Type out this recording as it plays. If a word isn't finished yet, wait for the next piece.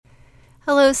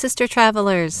Hello, sister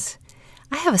travelers.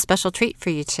 I have a special treat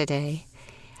for you today.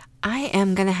 I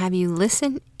am going to have you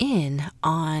listen in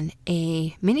on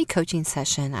a mini coaching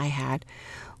session I had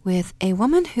with a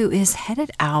woman who is headed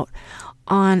out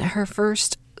on her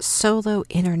first solo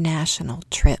international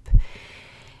trip.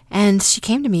 And she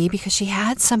came to me because she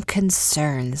had some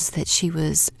concerns that she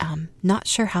was not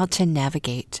sure how to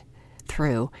navigate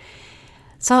through.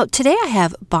 So today I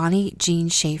have Bonnie Jean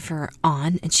Schaefer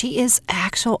on, and she is an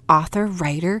actual author,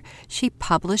 writer. She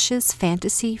publishes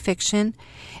fantasy fiction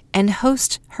and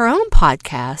hosts her own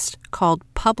podcast called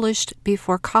Published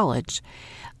Before College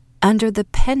under the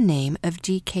pen name of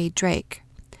D.K. Drake.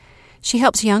 She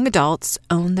helps young adults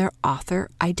own their author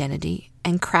identity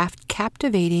and craft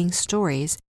captivating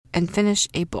stories and finish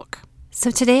a book.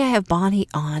 So today I have Bonnie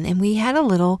on, and we had a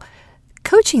little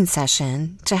coaching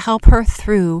session to help her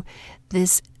through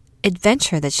this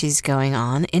adventure that she's going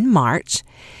on in March.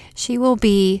 She will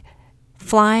be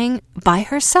flying by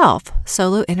herself,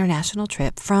 solo international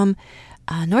trip from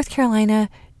North Carolina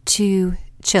to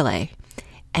Chile.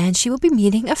 And she will be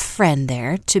meeting a friend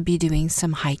there to be doing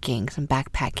some hiking, some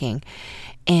backpacking.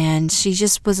 And she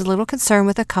just was a little concerned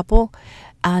with a couple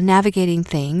navigating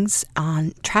things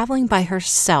on traveling by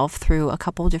herself through a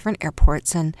couple different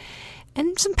airports and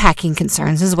some packing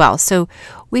concerns as well. So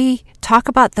we talk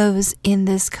about those in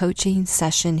this coaching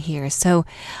session here. So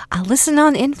listen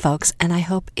on in, folks, and I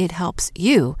hope it helps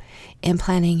you in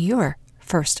planning your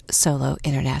first solo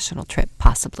international trip,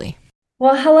 possibly.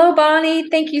 Well, hello, Bonnie.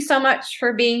 Thank you so much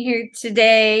for being here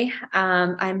today.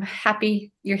 I'm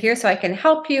happy you're here so I can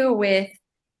help you with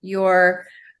your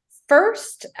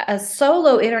first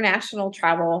solo international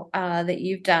travel that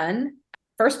you've done.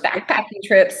 First backpacking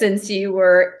trip since you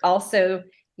were also,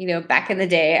 back in the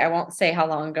day. I won't say how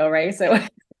long ago, right? So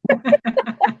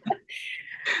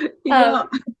Yeah.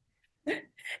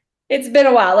 It's been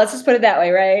a while. Let's just put it that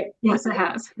way, right? Yes, it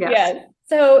has. Yes. Yeah.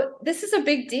 So this is a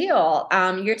big deal.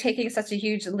 You're taking such a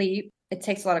huge leap. It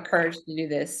takes a lot of courage to do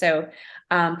this. So,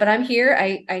 but I'm here.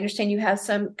 I understand you have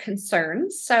some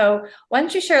concerns. So why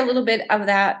don't you share a little bit of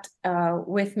that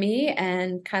with me,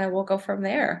 and kind of we'll go from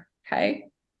there. Okay.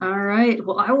 All right.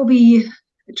 Well, I will be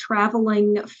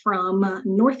traveling from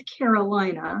North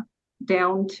Carolina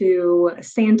down to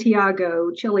Santiago,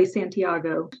 Chile,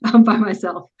 Santiago, by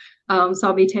myself. So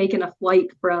I'll be taking a flight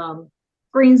from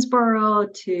Greensboro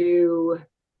to,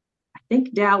 I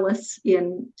think, Dallas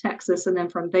in Texas, and then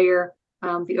from there,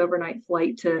 the overnight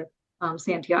flight to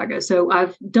Santiago. So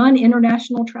I've done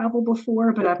international travel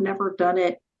before, but I've never done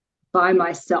it by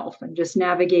myself, and just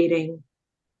navigating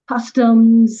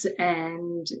customs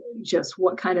and just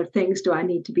what kind of things do I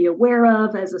need to be aware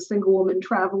of as a single woman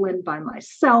traveling by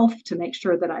myself to make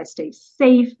sure that I stay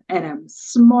safe and am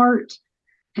smart.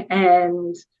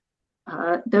 And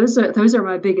those are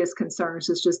my biggest concerns,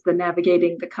 is just the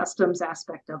navigating the customs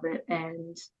aspect of it,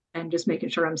 and just making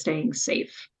sure I'm staying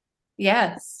safe.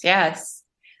 Yes.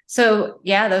 So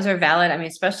yeah, those are valid. I mean,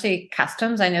 especially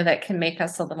customs. I know that can make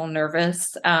us a little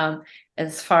nervous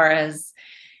as far as,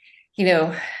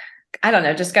 I don't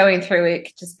know, just going through it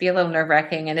could just be a little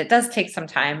nerve-wracking, and it does take some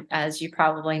time, as you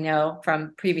probably know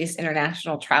from previous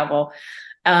international travel.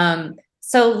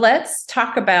 So let's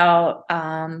talk about,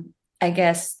 I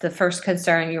guess, the first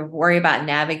concern. You worry about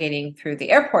navigating through the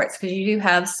airports, because you do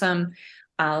have some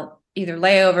either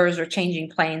layovers or changing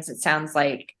planes, it sounds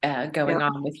like, going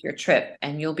on with your trip,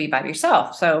 and you'll be by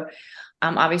yourself. So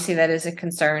obviously that is a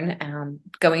concern,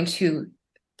 going to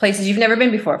places you've never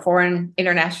been before, foreign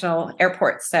international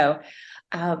airports. So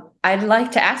I'd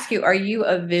like to ask you, are you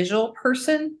a visual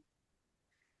person?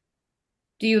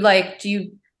 Do you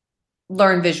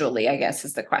learn visually, I guess,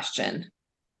 is the question.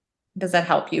 Does that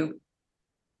help you?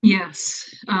 Yes.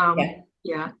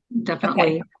 Yeah, definitely.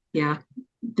 Okay. Yeah.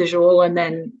 Visual, and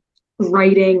then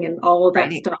writing and all of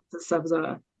that stuff as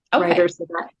a writer. So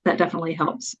that definitely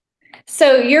helps.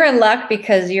 So you're in luck,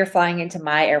 because you're flying into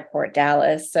my airport,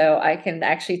 Dallas. So I can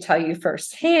actually tell you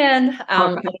firsthand a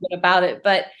little bit about it.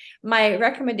 But my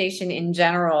recommendation in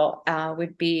general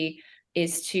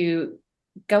is to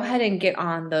go ahead and get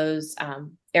on those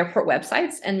airport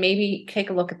websites and maybe take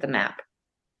a look at the map.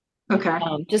 Okay.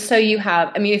 Just so you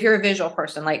have, I mean, if you're a visual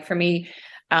person, like for me,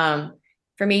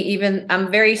 even I'm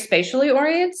very spatially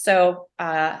oriented. So,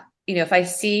 if I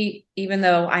see, even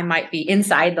though I might be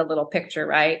inside the little picture,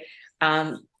 right?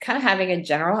 Kind of having a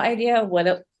general idea of what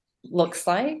it looks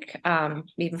like,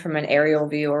 even from an aerial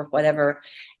view or whatever,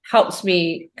 helps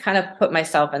me kind of put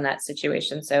myself in that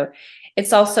situation. So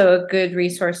it's also a good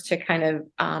resource to kind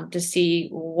of to see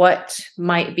what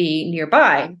might be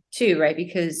nearby too, right?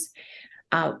 Because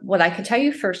what I can tell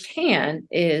you firsthand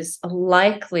is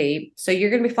likely, so you're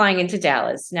going to be flying into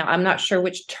Dallas. Now, I'm not sure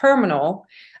which terminal.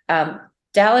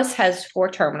 Dallas has 4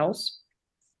 terminals.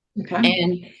 Okay.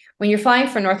 And when you're flying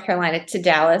from North Carolina to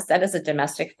Dallas, that is a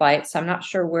domestic flight. So I'm not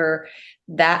sure where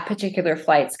that particular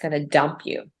flight's going to dump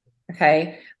you.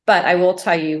 Okay. But I will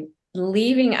tell you,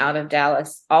 leaving out of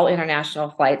Dallas, all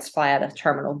international flights fly out of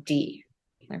Terminal D.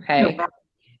 Okay.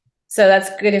 So that's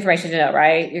good information to know,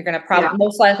 right? You're going to probably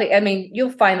most likely, I mean,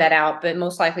 you'll find that out, but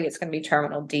most likely it's going to be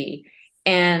Terminal D.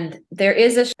 And there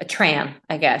is a tram,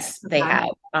 I guess they have,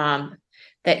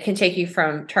 that can take you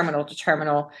from terminal to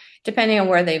terminal, depending on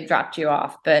where they've dropped you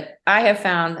off. But I have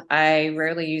found I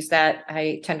rarely use that.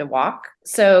 I tend to walk.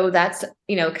 So that's,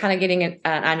 kind of getting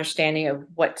an understanding of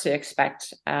what to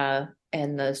expect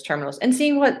in those terminals and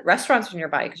seeing what restaurants are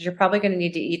nearby, because you're probably going to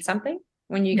need to eat something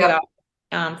when you get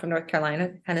off from North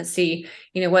Carolina, kind of see,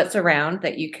 what's around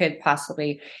that you could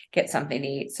possibly get something to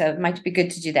eat. So it might be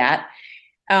good to do that.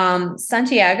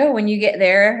 Santiago, when you get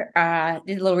there,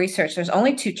 did a little research. There's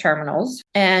only 2 terminals,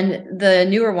 and the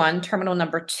newer one, terminal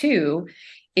number 2,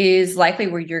 is likely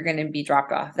where you're going to be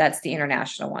dropped off. That's the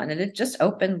international one, and it just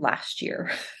opened last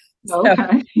year.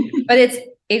 Okay. But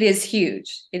it is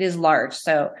huge. It is large.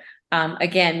 So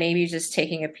again, maybe just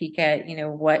taking a peek at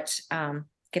what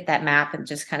get that map and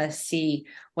just kind of see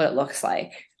what it looks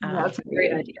like. That's a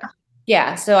great idea.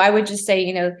 Yeah. So I would just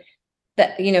say,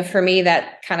 that, for me,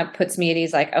 that kind of puts me at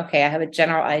ease, like, okay, I have a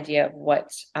general idea of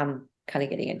what I'm kind of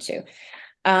getting into.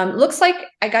 Looks like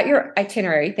I got your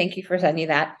itinerary. Thank you for sending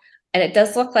that. And it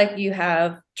does look like you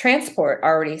have transport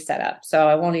already set up. So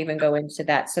I won't even go into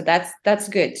that. So that's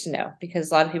good to know,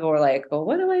 because a lot of people were like, well,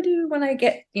 what do I do when I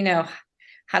get,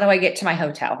 how do I get to my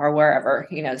hotel or wherever,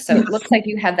 so it looks like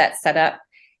you have that set up,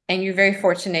 and you're very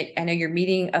fortunate. I know you're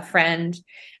meeting a friend.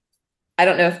 I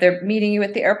don't know if they're meeting you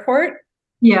at the airport.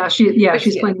 Yeah,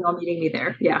 she's planning on meeting me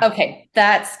there. Yeah. Okay.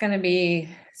 That's going to be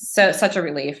such a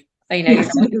relief.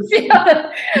 Yes,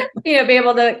 be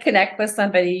able to connect with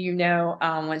somebody,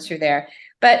 once you're there.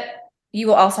 But you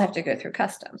will also have to go through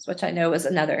customs, which I know is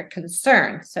another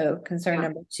concern. So concern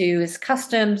number 2 is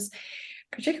customs,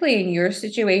 particularly in your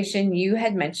situation. You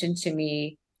had mentioned to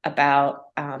me about,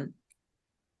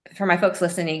 for my folks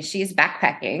listening, she's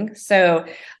backpacking. So,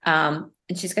 and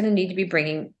she's going to need to be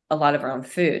bringing a lot of her own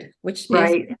food, which is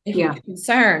a huge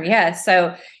concern. Yeah.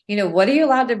 So, what are you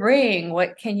allowed to bring?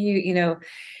 What can you,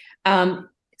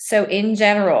 so in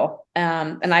general,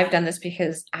 and I've done this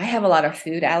because I have a lot of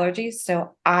food allergies.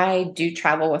 So I do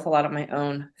travel with a lot of my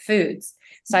own foods.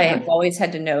 So I have always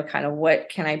had to know kind of what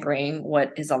can I bring,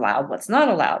 what is allowed, what's not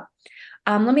allowed.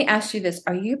 Let me ask you this.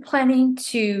 Are you planning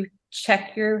to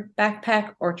check your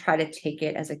backpack or try to take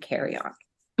it as a carry-on?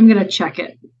 I'm going to check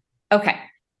it. Okay.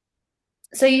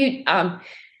 So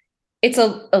it's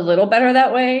a little better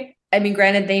that way. I mean,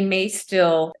 granted, they may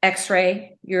still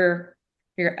x-ray your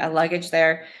luggage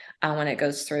there when it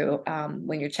goes through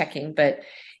when you're checking, but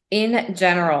in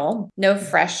general, no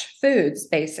fresh foods,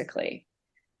 basically.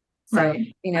 So,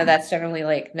 that's generally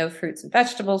like no fruits and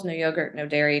vegetables, no yogurt, no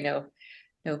dairy,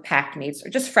 no packed meats, or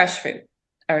just fresh food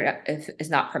is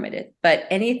not permitted. But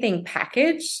anything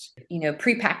packaged,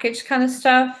 prepackaged kind of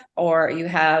stuff, or you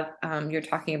have, you're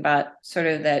talking about sort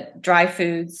of that dry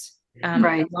foods, as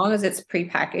long as it's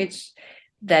prepackaged,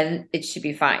 then it should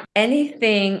be fine.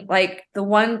 Anything like the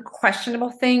one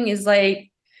questionable thing is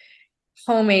like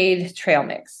homemade trail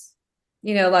mix.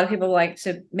 A lot of people like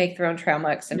to make their own trail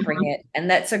mix and bring it. And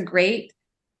that's a great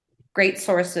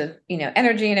source of,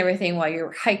 energy and everything while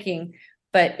you're hiking,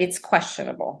 but it's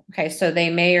questionable. Okay. So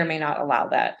they may or may not allow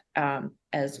that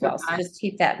as well. So just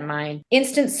keep that in mind.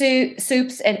 Instant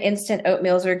soups and instant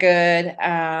oatmeals are good.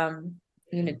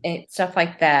 Stuff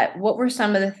like that. What were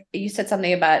some of you said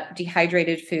something about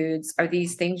dehydrated foods. Are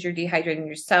these things you're dehydrating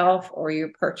yourself, or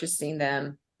you're purchasing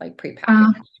them like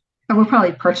prepackaged? I will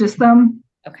probably purchase them.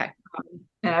 Okay.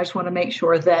 And I just want to make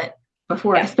sure that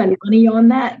before I spend money on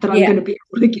that I'm going to be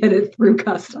able to get it through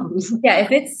customs. Yeah.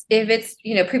 If it's,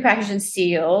 prepackaged and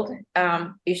sealed,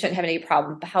 you shouldn't have any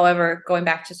problem. However, going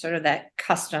back to sort of that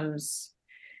customs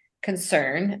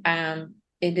concern,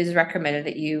 it is recommended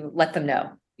that you let them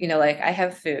know, like I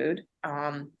have food,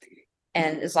 and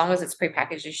as long as it's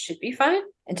prepackaged, it should be fine.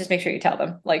 And just make sure you tell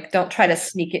them, like, don't try to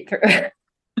sneak it through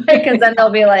because then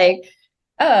they'll be like,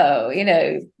 oh,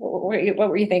 what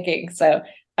were you thinking? So,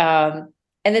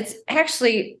 and it's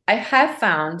actually, I have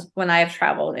found when I have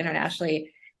traveled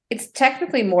internationally, it's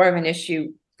technically more of an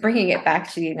issue bringing it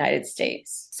back to the United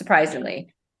States,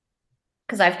 surprisingly,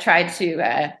 because I've tried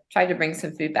to bring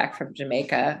some food back from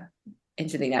Jamaica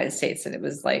into the United States, and it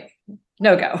was like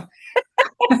no go.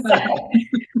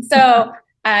 so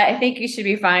I think you should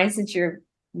be fine since you're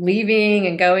leaving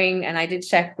and going. And I did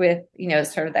check with,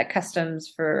 sort of that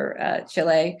customs for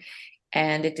Chile,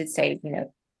 and it did say,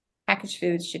 packaged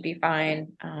foods should be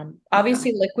fine.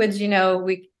 Obviously, liquids,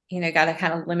 we, got to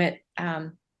kind of limit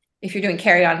if you're doing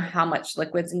carry on, how much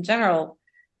liquids in general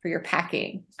for your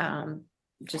packing.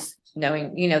 Just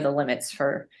knowing, the limits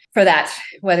for that,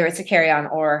 whether it's a carry on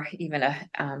or even a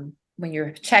when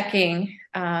you're checking,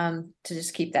 to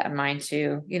just keep that in mind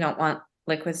too. You don't want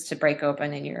liquids to break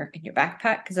open in your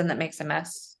backpack, because then that makes a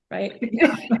mess, right?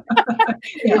 Yeah,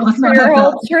 let's For not your have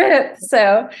whole that. trip.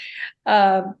 So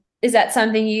is that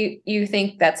something you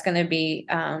think that's going to be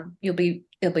it'll be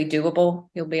doable?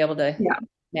 You'll be able to Yeah.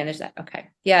 manage that? Okay.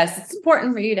 Yes, it's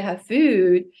important for you to have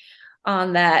food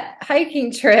on that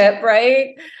hiking trip,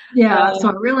 right? Yeah, so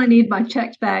I really need my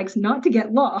checked bags not to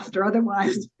get lost, or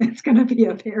otherwise it's going to be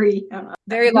a very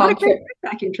Very not a long great trip.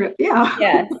 backpacking trip. Yeah.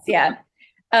 Yes, yeah.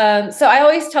 So I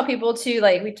always tell people to,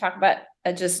 like, we talk about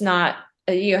just not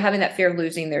having that fear of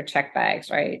losing their check bags,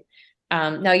 right?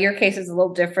 Now your case is a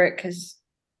little different because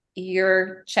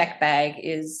your check bag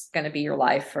is going to be your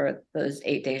life for those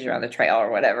 8 days you're on the trail or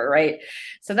whatever, right?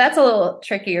 So that's a little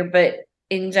trickier, but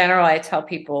in general, I tell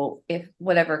people, if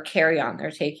whatever carry on they're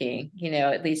taking,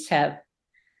 at least have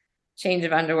change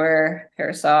of underwear, pair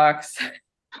of socks,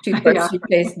 toothbrush, Yeah.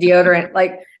 toothpaste, deodorant,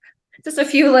 like just a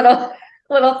few little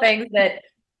things that,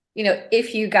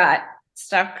 if you got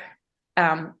stuck,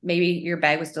 maybe your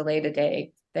bag was delayed a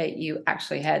day, that you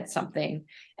actually had something.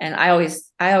 And I always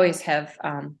have,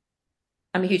 I'm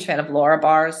a huge fan of Laura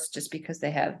bars, just because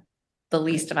they have the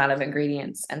least amount of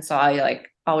ingredients. And so I like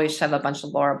always shove a bunch of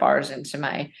Laura bars into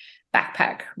my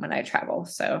backpack when I travel.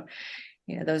 So,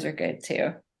 those are good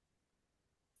too.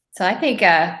 So I think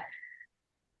you're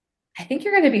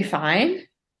going to be fine,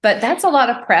 but that's a lot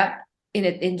of prep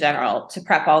in general, to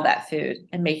prep all that food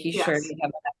and making sure Yes. you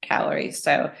have enough calories.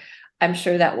 So I'm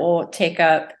sure that will take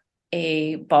up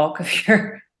a bulk of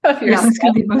your Yeah, that's going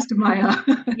stuff. to be most of my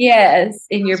Yes,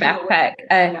 in your most of my weight. backpack.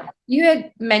 Yeah. You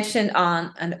had mentioned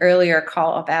on an earlier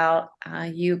call about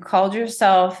you called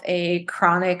yourself a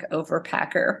chronic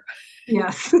overpacker.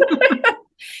 Yes.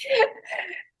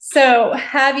 So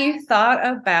have you thought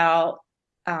about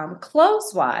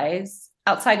clothes wise,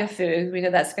 outside of food? We know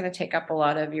that's going to take up a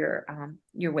lot of your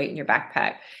weight in your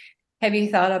backpack. Have you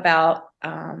thought about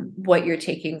what you're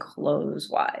taking clothes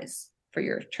wise for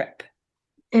your trip?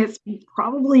 It's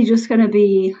probably just going to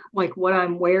be like what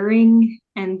I'm wearing,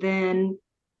 and then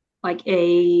like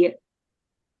a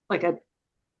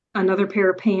another pair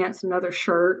of pants, another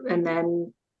shirt, and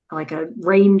then like a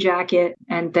rain jacket,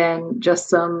 and then just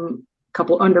some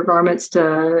couple undergarments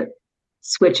to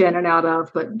switch in and out of,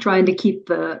 but trying to keep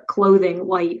the clothing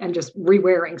light and just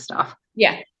re-wearing stuff.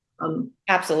 Yeah, Um,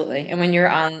 absolutely. And when you're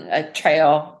on a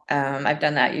trail, I've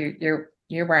done that. You're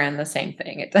wearing the same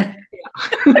thing.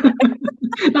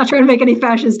 Not trying to make any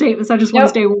fashion statements. I just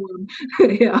want to Nope. stay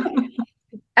warm.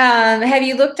 Yeah. Have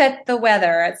you looked at the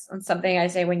weather? It's something I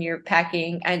say when you're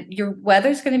packing, and your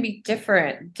weather's going to be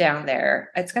different down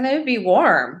there. It's going to be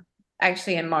warm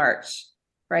actually in March,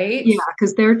 right? Yeah,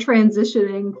 because they're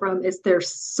transitioning from it's their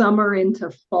summer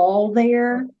into fall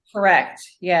there. Correct.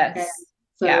 And Yes.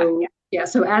 Yeah. so yeah,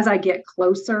 so as I get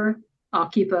closer, I'll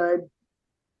keep I'll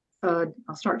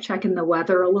start checking the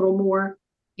weather a little more.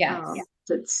 Yes.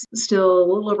 It's still a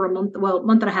little over a month, well,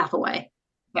 month and a half away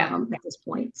Yeah. at this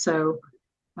point. So,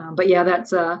 but yeah,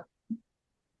 that's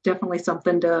definitely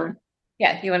something to.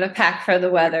 Yeah. You want to pack for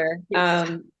the weather.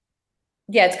 Yes.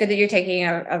 Yeah, it's good that you're taking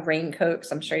a raincoat,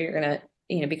 because I'm sure you're gonna,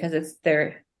 because it's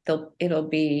it'll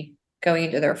be going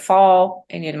into their fall,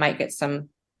 and you might get some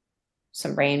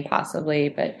rain possibly,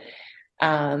 but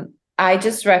I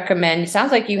just recommend, it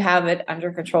sounds like you have it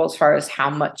under control as far as how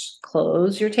much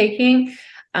clothes you're taking.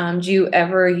 Do you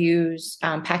ever use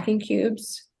packing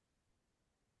cubes?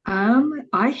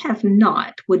 I have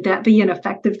not. Would that be an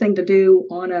effective thing to do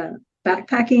on a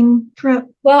backpacking trip?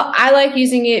 Well, I like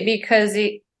using it because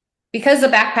the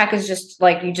backpack is just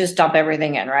like, you just dump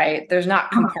everything in, right? There's not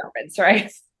compartments,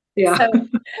 right? Yeah. So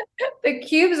the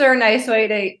cubes are a nice way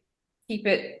to keep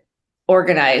it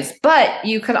organized, but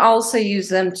you can also use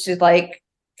them to like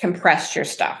compress your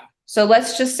stuff. So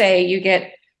let's just say you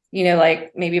get,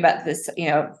 like maybe about this,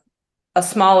 a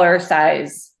smaller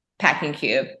size packing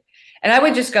cube. And I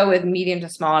would just go with medium to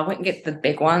small. I wouldn't get the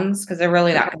big ones, because they're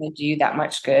really not going to do you that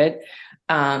much good,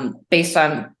 based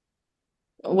on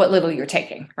what little you're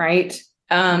taking, right?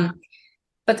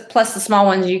 But plus the small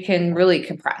ones you can really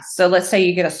compress. So let's say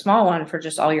you get a small one for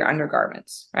just all your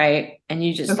undergarments, right? And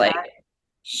you just like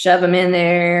shove them in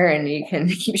there, and you can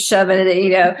keep shoving it,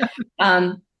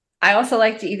 I also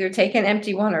like to either take an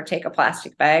empty one or take a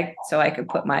plastic bag so I can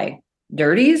put my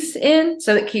dirties in,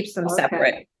 so it keeps them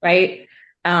separate, right?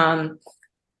 And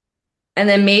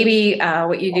then maybe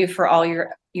what you do for all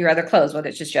your other clothes, whether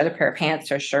it's just your other pair of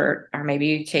pants or shirt, or maybe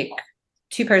you take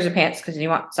 2 pairs of pants because you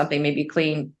want something maybe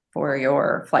clean for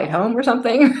your flight home or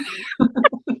something.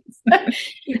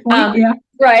 Yeah.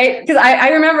 Right. Because I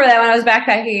remember that when I was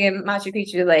backpacking in Machu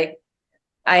Picchu, like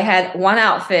I had one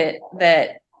outfit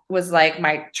that was like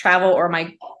my travel or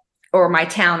my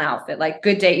town outfit, like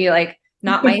good day, like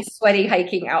not my sweaty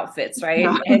hiking outfits, right?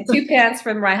 Yeah. I had 2 pants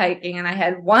for my hiking, and I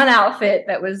had one outfit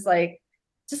that was like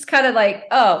just kind of like,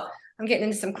 oh, I'm getting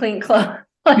into some clean clothes.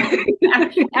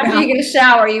 After you get a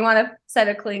shower, you want a set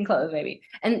of clean clothes, maybe,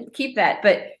 and keep that.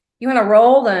 But you want to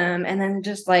roll them and then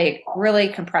just like really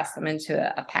compress them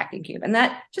into a packing cube, and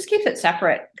that just keeps it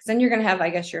separate, because then you're going to have, I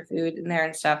guess, your food in there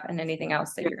and stuff, and anything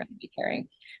else that you're going to be carrying.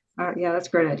 Yeah, that's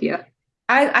a great idea.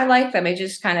 I like them. It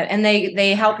just kind of, and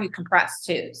they help you compress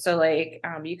too. So like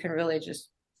you can really just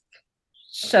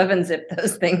shove and zip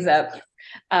those things up.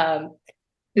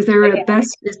 Is there a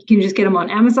best? Can you just get them on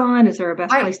Amazon? Is there a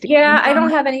best place to get them? I don't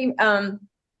have any.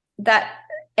 That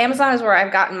Amazon is where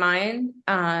I've gotten mine.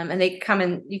 And they come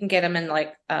in. You can get them in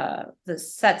like the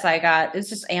sets I got. It's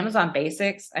just Amazon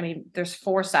Basics. I mean, there's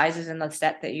 4 sizes in the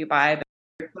set that you buy.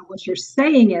 But what you're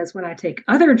saying is, when I take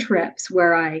other trips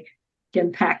where I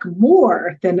can pack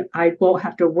more, then I won't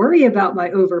have to worry about my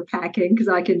overpacking, because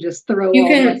I can just throw. You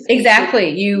can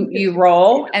exactly. You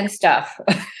roll and stuff.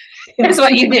 Is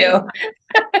what you do.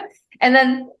 And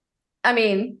then, I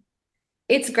mean,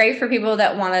 it's great for people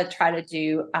that want to try to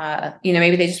do,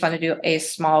 maybe they just want to do a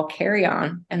small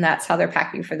carry-on, and that's how they're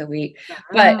packing for the week.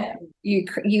 But you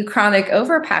chronic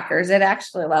overpackers, it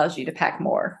actually allows you to pack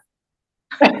more.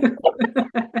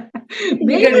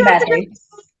 Maybe not.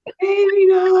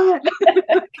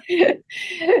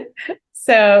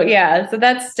 So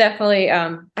that's definitely,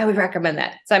 I would recommend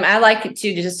that. So I like it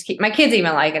too, to just keep, my kids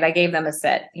even like it. I gave them a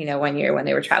set, one year when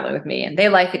they were traveling with me, and they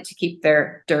like it to keep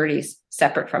their dirties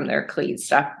separate from their clean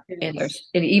stuff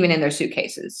even in their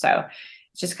suitcases. So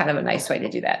it's just kind of a nice way to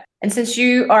do that. And since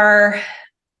you are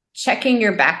checking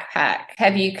your backpack,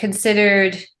 have you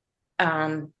considered,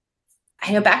 I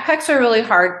know backpacks are really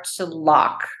hard to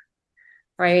lock,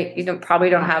 right? You probably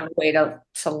don't have a way to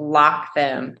lock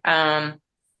them.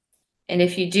 And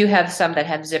if you do have some that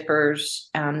have zippers,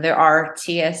 there are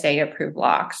TSA approved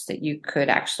locks that you could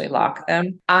actually lock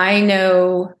them. I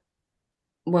know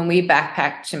when we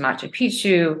backpacked to Machu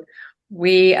Picchu,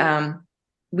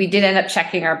 we did end up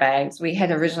checking our bags. We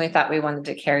had originally thought we wanted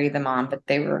to carry them on, but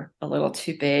they were a little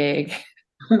too big.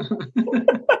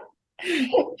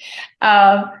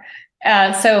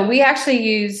 So we actually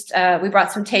used, we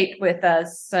brought some tape with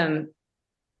us, some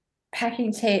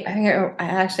packing tape.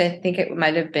 I think it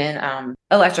might have been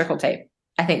electrical tape,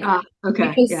 I think.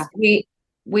 Okay. Because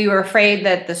we were afraid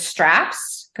that the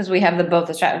straps, because we have both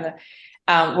the strap and the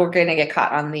we're going to get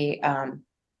caught on the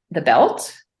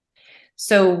belt.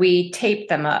 So we taped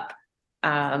them up.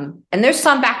 And there's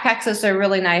some backpacks that are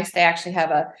really nice. They actually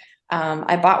have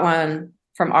I bought one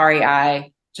from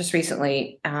REI just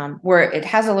recently, where it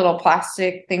has a little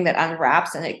plastic thing that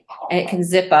unwraps, and it can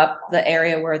zip up the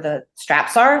area where the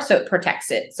straps are, so it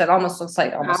protects it. So it almost looks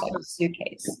like a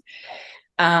suitcase.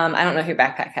 I don't know if your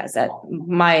backpack has that.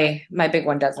 My big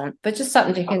one doesn't, but just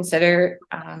something to consider.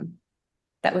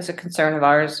 That was a concern of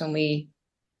ours when we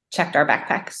checked our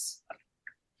backpacks.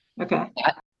 Okay.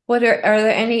 Are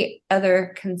there any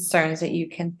other concerns that you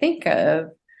can think of?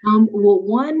 Well,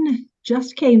 one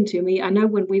just came to me. I know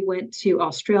when we went to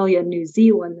Australia and New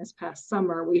Zealand this past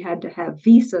summer, we had to have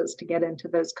visas to get into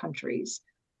those countries.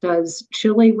 Does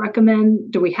Chile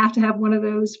recommend, do we have to have one of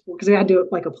those? Because we had to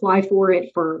apply for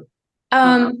it for.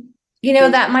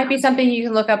 That might be something you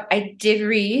can look up. I did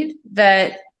read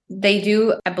that they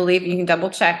do, I believe you can double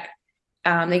check.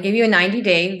 They give you a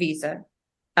 90-day visa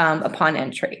upon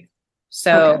entry.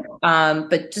 So,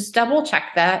 but just double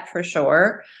check that for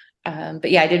sure. But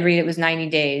yeah, I did read it was 90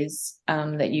 days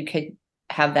that you could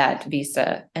have that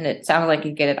visa, and it sounded like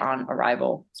you get it on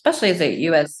arrival. Especially as a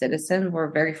U.S. citizen, we're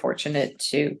very fortunate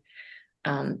to,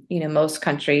 most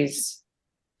countries.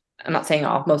 I'm not saying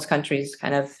all, most countries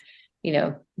kind of,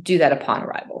 do that upon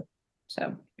arrival.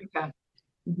 So, okay.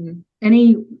 Mm-hmm.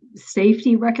 Any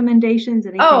safety recommendations?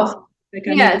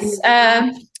 Yes.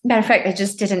 Matter of fact, I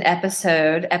just did an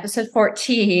episode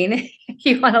 14. If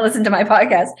you want to listen to my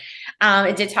podcast,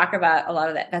 it did talk about a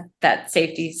lot of that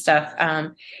safety stuff.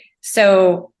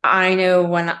 So I know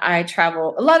when I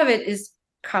travel, a lot of it is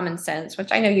common sense,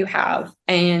 which I know you have,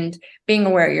 and being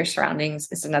aware of your surroundings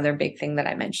is another big thing that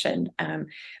I mentioned.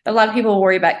 A lot of people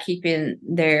worry about keeping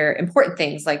their important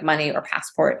things like money or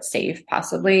passport safe,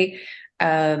 possibly.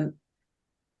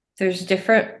 There's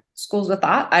different schools of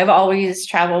thought. I've always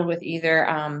traveled with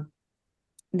either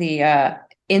the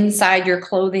inside your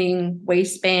clothing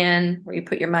waistband where you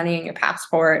put your money in your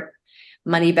passport,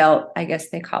 money belt, I guess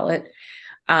they call it.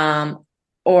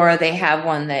 Or they have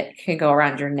one that can go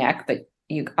around your neck, but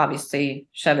you obviously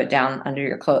shove it down under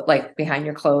your clothes, like behind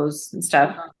your clothes and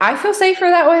stuff. I feel safer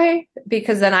that way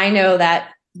because then I know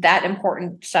that that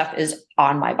important stuff is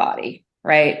on my body,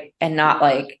 right? And not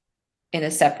like in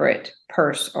a separate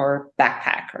purse or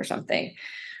backpack or something.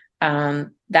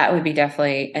 That would be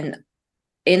definitely, and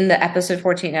in the episode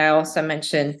 14, I also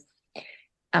mentioned,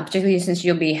 particularly since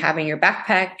you'll be having your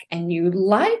backpack and you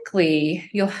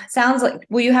sounds like,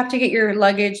 will you have to get your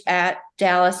luggage at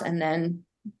Dallas and then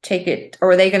take it,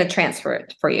 or are they going to transfer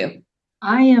it for you?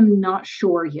 I am not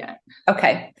sure yet.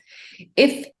 Okay.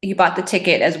 If you bought the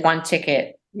ticket as one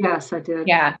ticket. Yes, I did.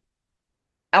 Yeah.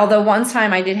 Although one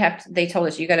time they told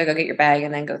us you got to go get your bag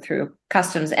and then go through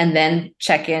customs and then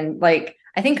check in. Like,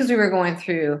 I think because we were going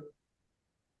through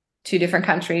 2 different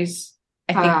countries.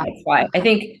 I think that's why. I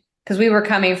think because we were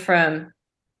coming from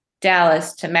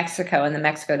Dallas to Mexico and then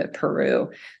Mexico to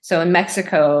Peru. So in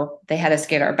Mexico, they had us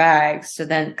get our bags. So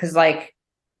then, because like,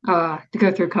 to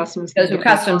go through customs. Go through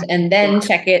customs and then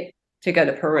check it to go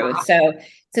to Peru. So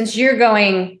since you're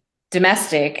going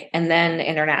domestic and then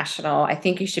international, I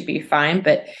think you should be fine.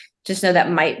 But just know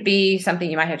that might be something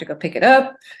you might have to go pick it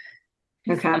up.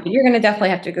 Okay. You're going to definitely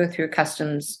have to go through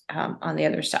customs on the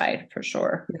other side for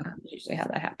sure. Usually how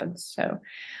that happens.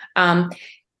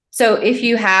 So if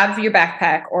you have your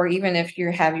backpack or even if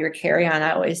you have your carry-on,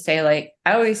 I always say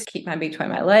I always keep mine between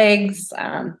my legs.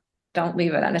 Don't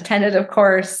leave it unattended, of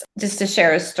course. Just to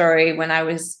share a story, when I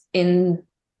was in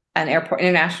an airport,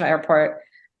 international airport,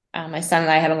 my son and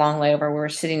I had a long layover. We were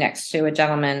sitting next to a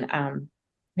gentleman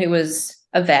who was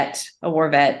a war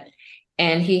vet,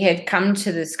 and he had come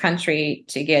to this country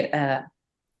to get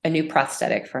a new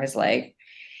prosthetic for his leg.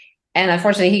 And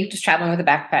unfortunately, he was traveling with a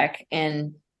backpack,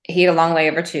 and he had a long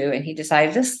layover too, and he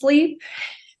decided to sleep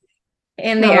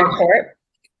in the airport,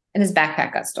 and his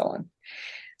backpack got stolen.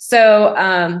 So,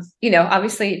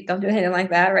 obviously don't do anything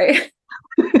like that, right?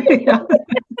 Yeah.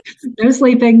 No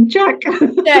sleeping, check.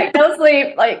 Check, don't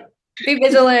sleep, be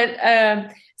vigilant.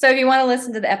 So if you want to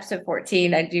listen to the episode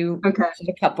 14, I do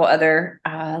a couple other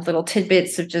little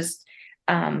tidbits of just,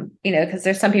 because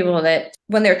there's some people that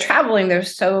when they're traveling, they're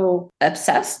so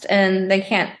obsessed and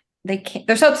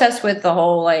they're so obsessed with the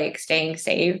whole staying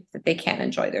safe that they can't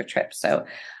enjoy their trip. So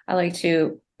I like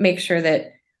to make sure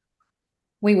that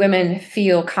we women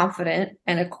feel confident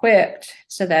and equipped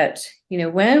so that,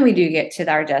 when we do get to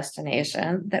our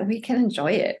destination, that we can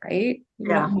enjoy it, right? We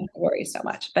don't have to worry so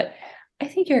much, but I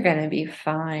think you're going to be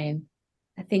fine.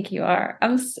 I think you are.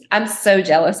 I'm so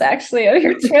jealous actually of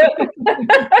your trip.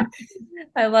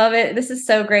 I love it. This is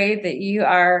so great that you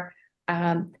are.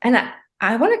 And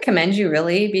I want to commend you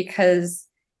really because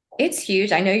it's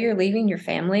huge. I know you're leaving your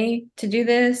family to do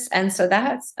this. And so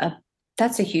that's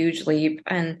a huge leap.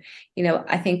 And,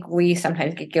 I think we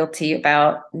sometimes get guilty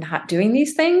about not doing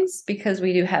these things because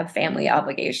we do have family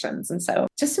obligations. And so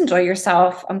just enjoy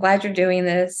yourself. I'm glad you're doing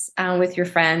this with your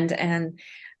friend. And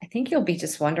I think you'll be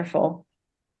just wonderful.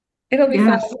 It'll be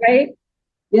fun, right?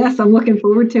 Yes, I'm looking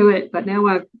forward to it. But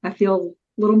now I feel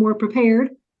a little more prepared.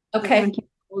 Okay. Thank you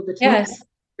for all the tips. Yes.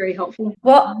 Very helpful.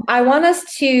 Well, I want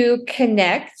us to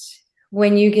connect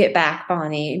when you get back,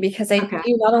 Bonnie, because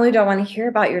not only do I want to hear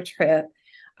about your trip,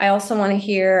 I also want to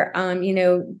hear,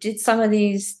 did some of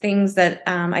these things that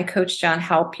I coached John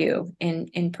help you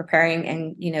in preparing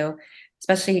and,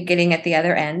 especially getting at the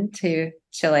other end to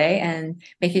Chile and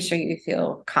making sure you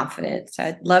feel confident. So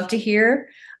I'd love to hear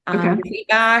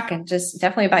feedback and just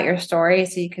definitely about your story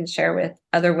so you can share with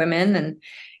other women and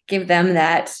give them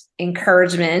that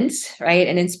encouragement, right?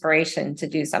 And inspiration to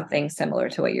do something similar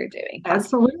to what you're doing.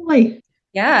 Absolutely.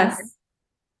 Yes.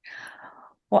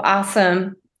 Well,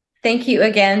 awesome. Thank you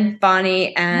again,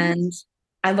 Bonnie. And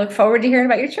I look forward to hearing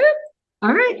about your trip.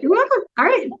 All right. You're welcome. All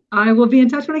right. I will be in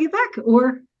touch when I get back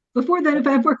or before then if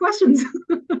I have more questions.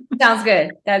 Sounds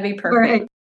good. That'd be perfect. All right.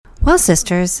 Well,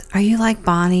 sisters, are you like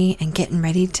Bonnie and getting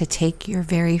ready to take your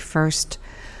very first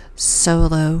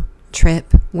solo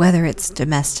trip, whether it's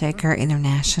domestic or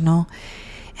international,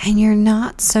 and you're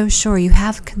not so sure, you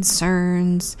have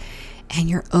concerns and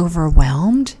you're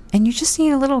overwhelmed and you just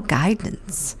need a little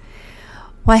guidance?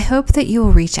 Well, I hope that you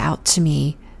will reach out to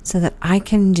me so that I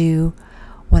can do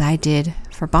what I did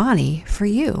for Bonnie for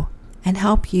you and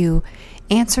help you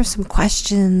answer some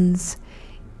questions,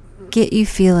 get you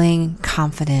feeling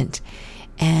confident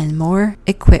and more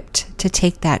equipped to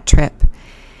take that trip.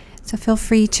 So feel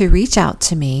free to reach out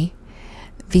to me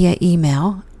via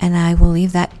email, and I will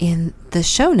leave that in the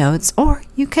show notes, or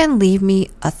you can leave me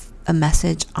a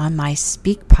message on my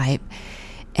SpeakPipe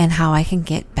and how I can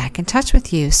get back in touch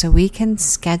with you so we can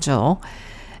schedule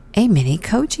a mini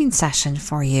coaching session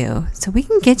for you so we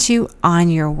can get you on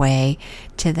your way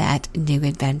to that new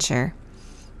adventure.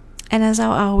 And as I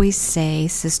always say,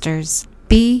 sisters,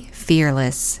 be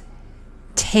fearless.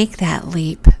 Take that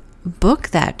leap, book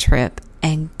that trip,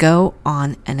 and go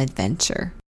on an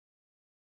adventure.